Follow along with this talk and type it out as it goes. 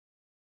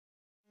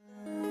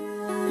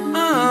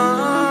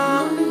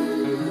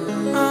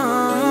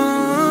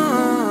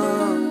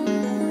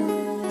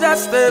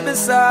stay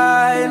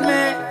beside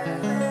me.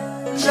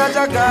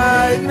 Jaja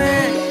guide me.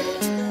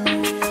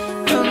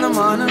 In the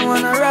morning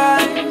when I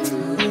rise,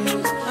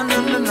 and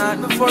in the night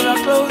before I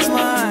close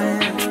my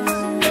eyes.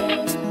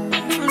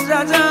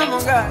 Jaja, my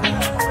God.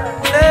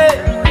 Hey,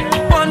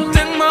 one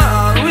thing my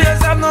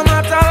always have, no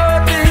matter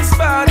how things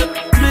bad.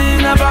 Me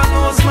never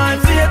lose my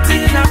faith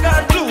in a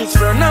God. Lose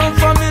friend and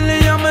family,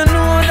 and me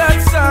know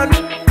that's sad.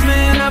 Me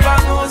never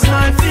lose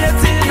my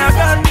faith in a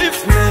God. If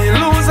me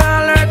lose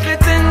all earthly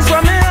things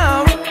from me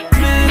have,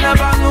 me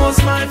never lose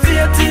my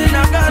faith in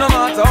a God. No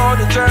matter how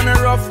the journey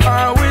rough,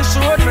 I wish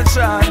would me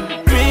try.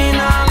 Me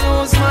not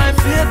lose my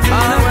faith in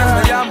a God. When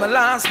me have my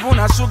last spoon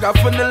of sugar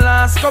for the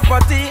last cup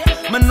of tea,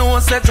 me know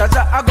say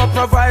Jaja I go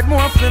provide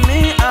more for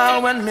me.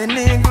 And when me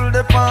niggle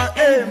the pan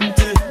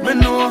empty, me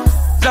know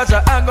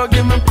Jaja I go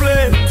give me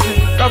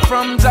plenty. Cause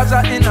from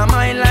Jaja in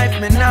my life,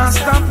 me nah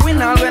stop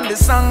win. All when the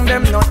song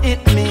them no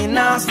hit me,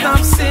 nah stop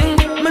sing.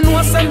 Me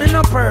know say me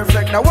no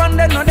perfect, the one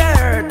that no they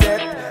heard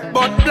it.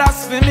 But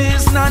blasphemy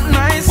is not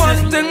nice.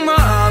 One thing my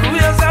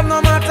always have,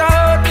 no matter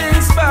how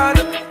things bad.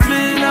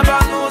 Me never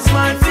lose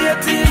my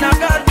faith in a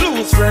God.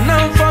 Lose friend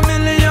and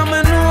family, and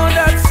me know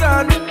that's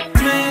sad.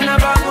 Me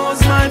never lose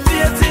my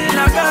faith in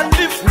a God.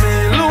 If me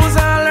lose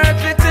all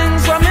earthly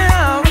things from me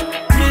have,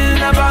 me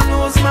never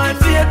lose my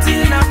faith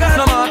in a God.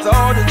 No matter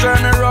how the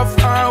journey rough,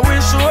 I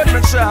wish would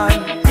me try.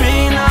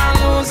 Me not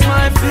lose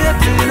my faith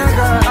in a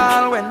God.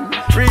 All when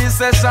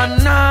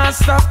recession nah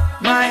stop,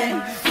 my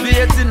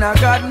faith in a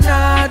God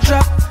nah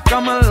drop.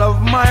 Come and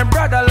love my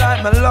brother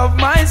like me love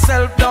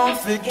myself. Don't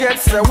forget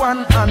say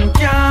one hand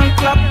can't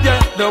clap.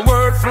 Yeah, the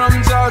word from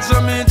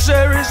Georgia me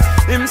cherish.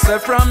 Him say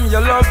from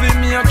your love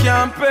him you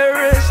can't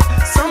perish.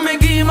 So me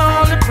give him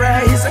all the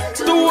praise.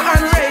 Do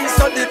and raise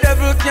so the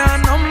devil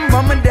can't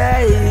number my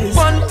days.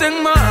 One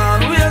thing my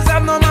always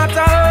have, no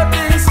matter how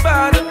things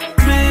bad.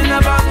 Me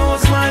never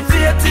lose my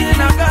faith in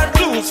a God.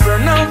 Lose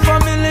friend and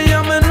family,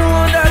 and me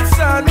know that's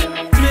sad.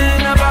 Me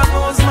never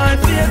lose my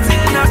faith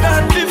in a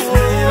God. If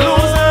me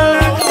lose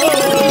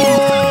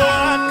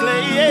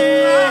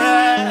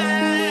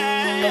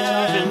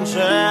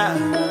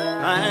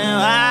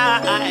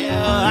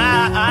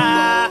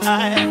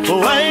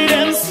why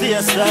them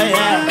stay so,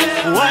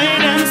 yeah? Why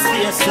them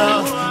stay so?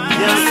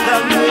 Can't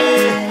stop me.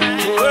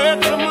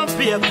 Work on my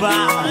paper.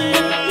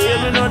 Yeah,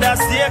 me know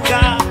that's the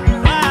car.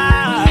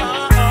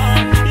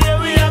 Yeah,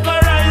 we are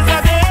gonna rise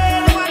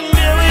again.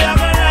 Yeah, we are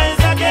gonna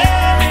rise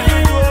again.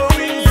 Even though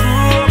we're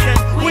broken,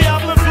 we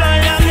have to fly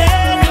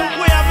again.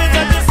 We have to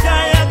touch the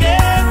sky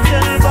again.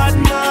 Tell bad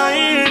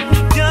mind,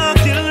 can't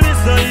kill me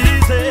so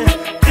easy.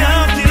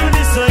 Can't kill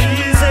me so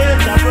easy.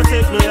 Can't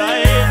protect me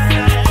life.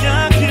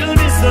 Can't kill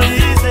me so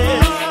easy.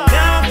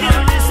 Can't kill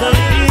me so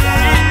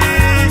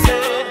easy.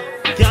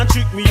 Can't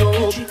trick me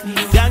out.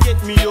 Can't get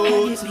me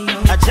out.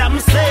 I jam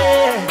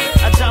say,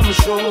 I jam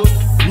show.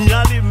 Me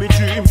a live me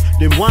dream.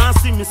 Them want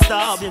see me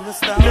stop.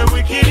 Them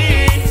wicked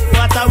is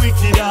what a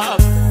wicked dog.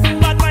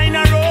 But mine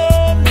a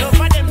road, no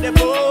for them the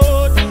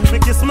boat. Me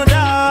kiss my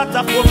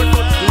daughter before me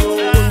touch the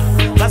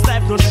road. That's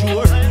life no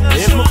sure.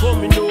 If me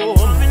coming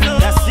home,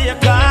 that's the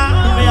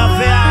car. Me have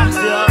to ask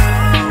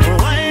you,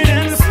 why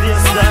them stay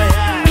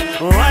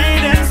so? Why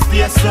them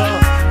stay so?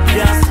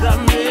 Can't stop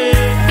me.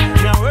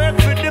 Now work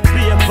with the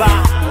paper.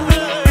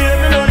 Yeah,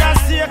 me know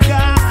that's the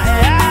car.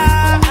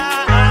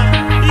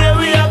 Yeah,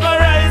 we are gonna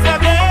rise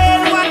again.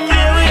 One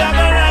day we are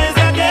gonna rise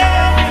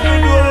again. Even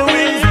though the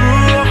wind's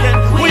broken,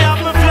 we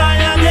have to fly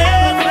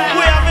again.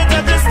 We have to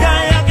touch the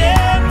sky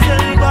again.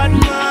 Tell bad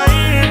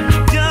mind,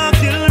 can't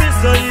kill me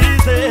so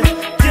easy.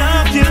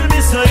 Can't kill me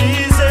so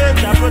easy.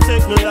 Can't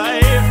protect my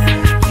life.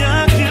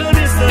 Can't kill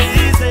me so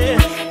easy.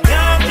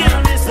 Can't kill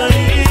me so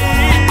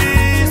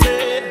easy.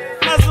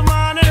 As the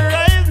morning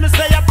rise, me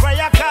say a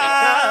prayer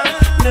call.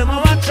 Them a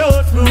watch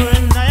out for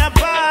when I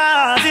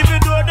pass. Even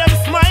though them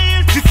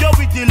smile, trick you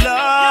with the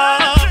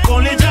love.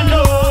 Only you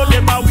know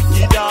them a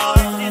wicked dog.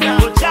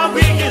 But Jah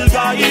will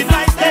go in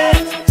my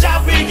state. Jah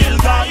will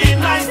go in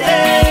my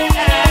state.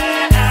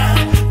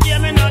 Yeah,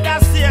 me know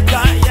that's sick,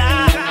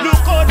 yeah.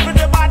 Look out for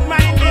the bad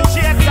mind in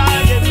shaker.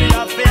 Get me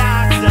up the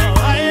axe.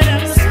 Why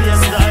them stay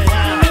so,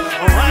 yeah?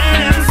 Why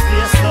them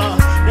stay so?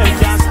 Them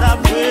can't stop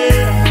me.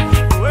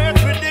 Work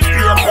with the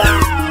paper.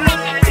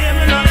 Yeah,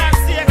 me know that's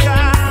sick,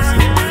 yeah.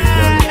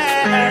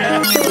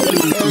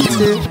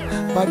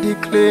 Body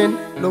clean,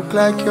 look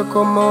like you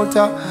come out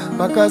of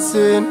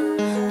magazine.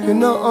 You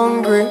no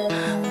hungry,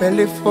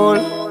 belly full.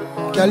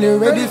 Girl, you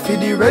ready for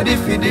the, ready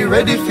for the,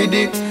 ready for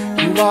the.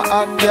 You a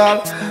hot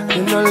girl,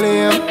 you no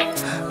lame.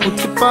 Put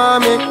it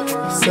on me,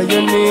 say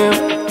your name.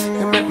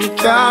 You make me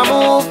can't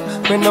move,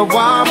 me no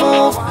want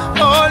move.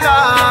 Oh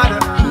Lord,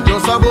 you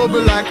just a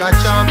bubble like a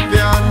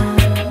champion,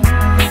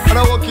 and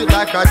I walk it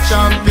like a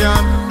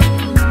champion.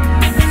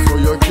 So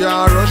you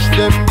can't rush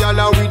them,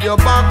 girl, with your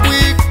back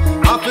weak.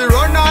 I feel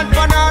run out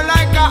for her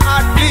like a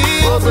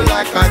athlete. Bubble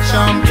like a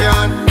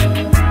champion,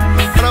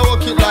 and I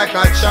walk it like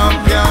a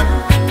champion.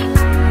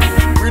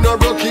 We no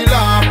broke it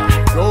up,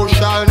 no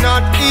shall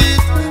not eat.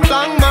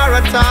 Long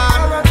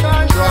marathon,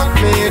 track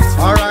meet.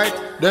 Alright,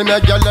 them a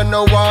girl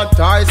no want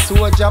tie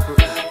soldier.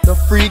 the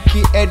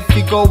freaky head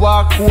figure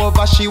walk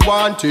over, she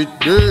want it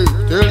day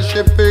till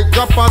she pick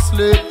up her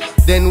sleep.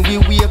 Then we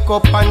wake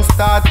up and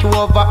start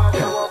over.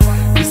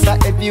 This a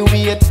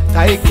heavyweight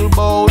cycle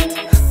boat,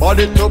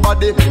 body to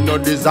body, me no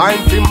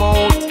design to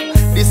mouth.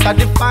 This a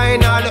the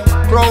final,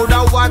 crowd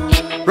a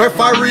watch.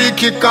 Referee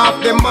kick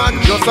off the match.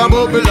 Just a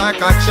bubble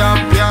like a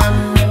champion,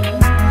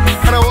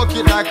 and I walk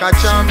it like a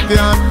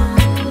champion.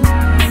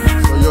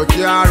 So you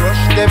can't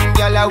rush them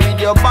gyal with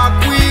your back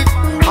weak.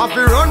 Have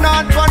to run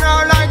out for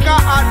her like a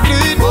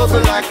athlete.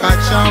 Bubble like a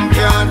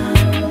champion,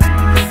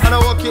 and I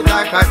walk it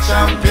like a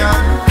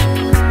champion.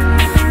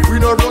 We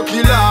no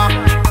rocky law,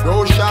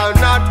 thou shall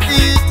not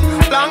eat.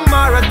 Long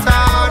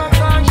marathon,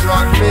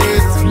 track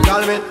meets.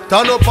 Tell me,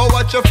 turn up and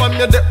watch you from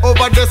your day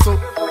over there so.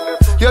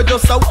 You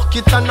just a walk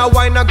it and a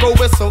wine a go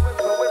with so.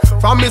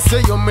 From me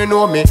say you me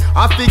know me,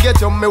 I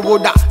forget you me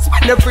woulda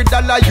spend every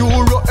dollar,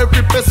 euro,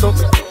 every peso.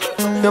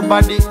 Your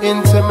body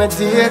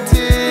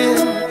intimidating,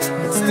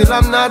 but still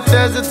I'm not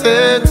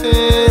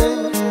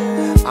hesitating.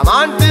 I'm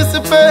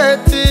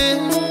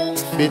anticipating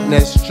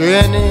fitness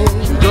training.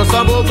 You just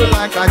a bubble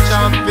like a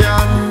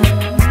champion,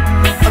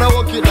 and I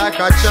walk it like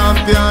a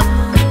champion.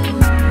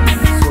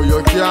 So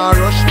you can't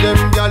rush them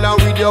gyal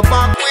with your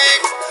back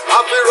weak.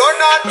 Have to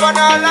run out for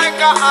her like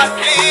a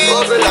athlete.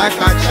 Bubble like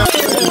a champion.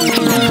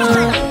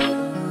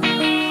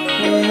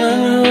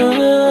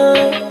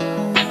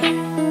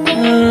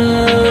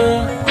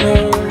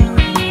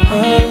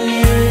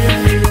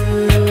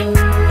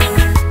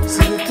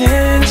 So the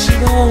things she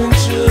going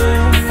through,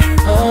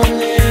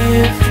 only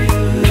if you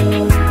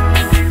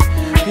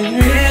can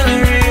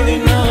really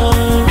know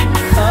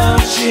how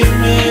she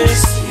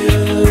miss you.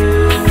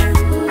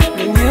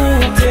 When you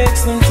take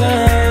some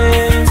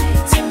time,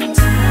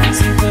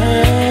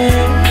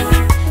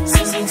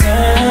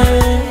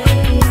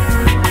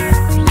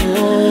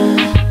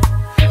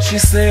 she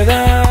said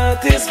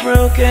that it's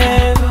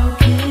broken,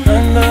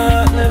 and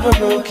that never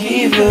broke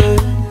even.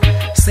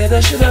 Said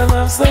I should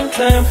have some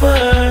time for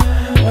her,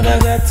 but I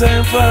got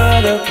time for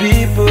other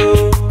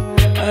people.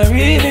 I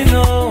really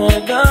know I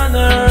done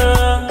her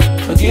wrong.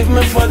 Forgive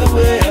me for the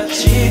way I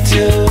cheat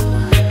you,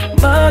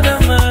 but a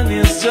man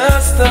is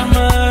just a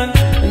man,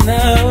 and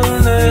I will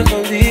never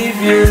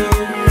leave you.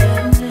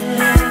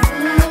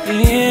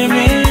 Hear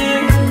me,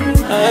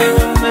 I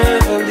will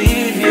never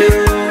leave you.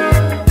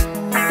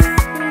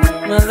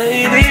 My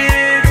lady,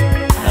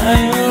 I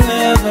will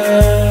never.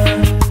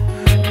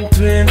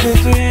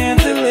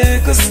 2020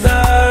 like a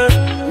star.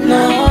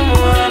 Now I'm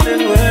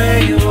wondering where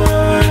you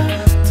are.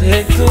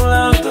 Take too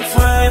long to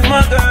find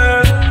my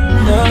girl.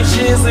 Now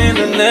she's in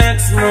the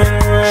next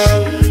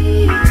world.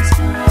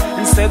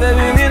 Instead of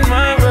being in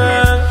my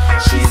world,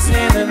 she's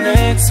in the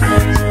next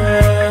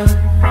world.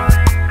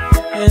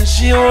 And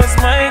she was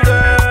my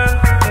girl,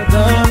 but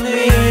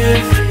only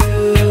if you.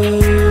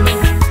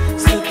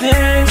 So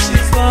think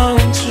she's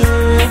going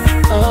through,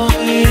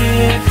 only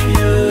if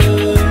you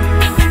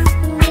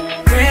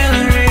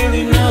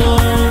really know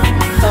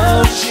how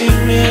she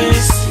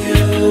miss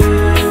you.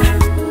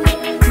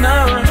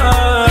 Now her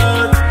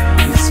heart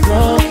is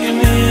broken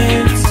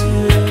in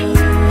two.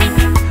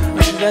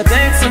 Or should I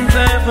take some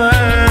time for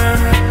her,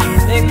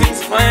 make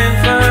things fine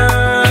for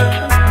her?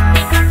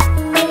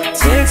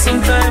 Take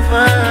some time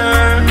for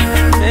her,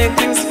 make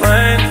things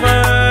fine for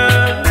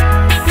her,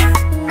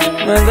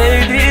 my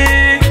lady.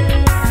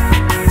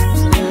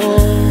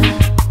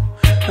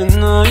 I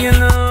know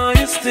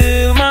you're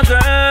still my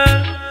girl.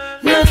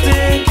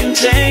 Nothing can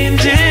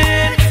change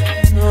it.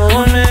 No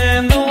one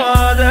in the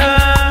water.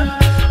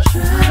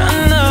 I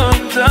know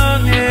I'm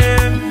done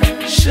here.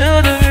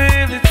 Should've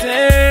really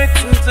taken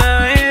some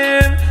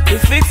time to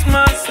fix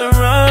my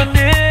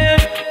surrounding.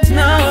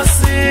 Now I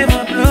see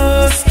my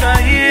blue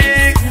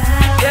sky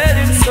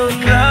getting so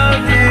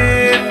cloudy.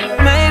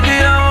 Maybe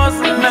I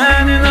wasn't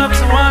man enough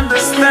to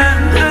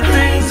understand the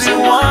things you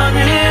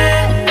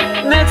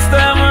wanted. Next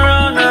time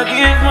around I'll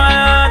give my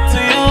heart to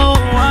you.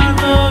 I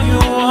know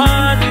you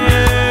want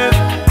it.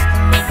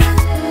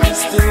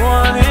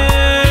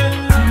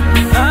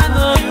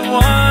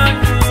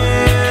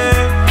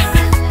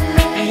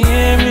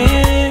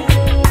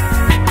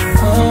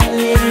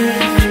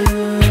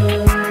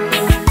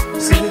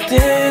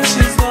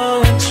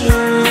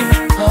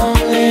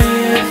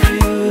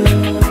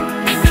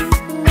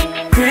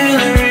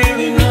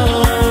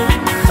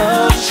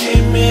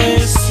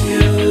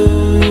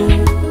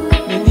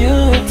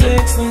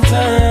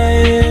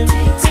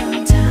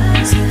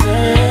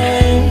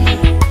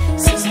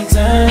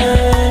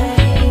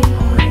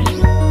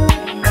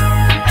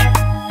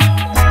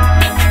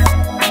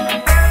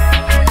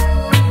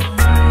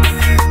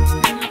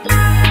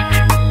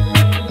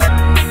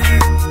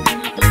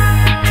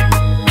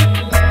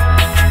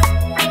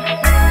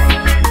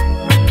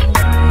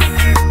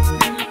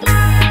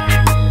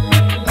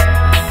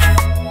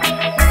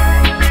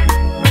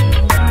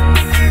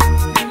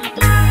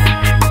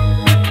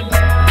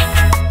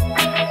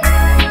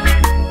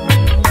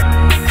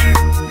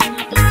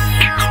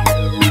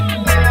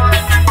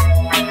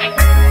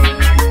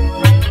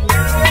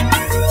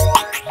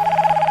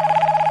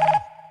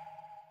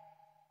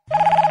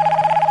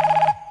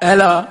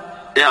 Hello.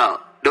 Yeah,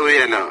 do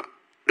you know?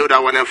 Do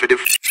that one for the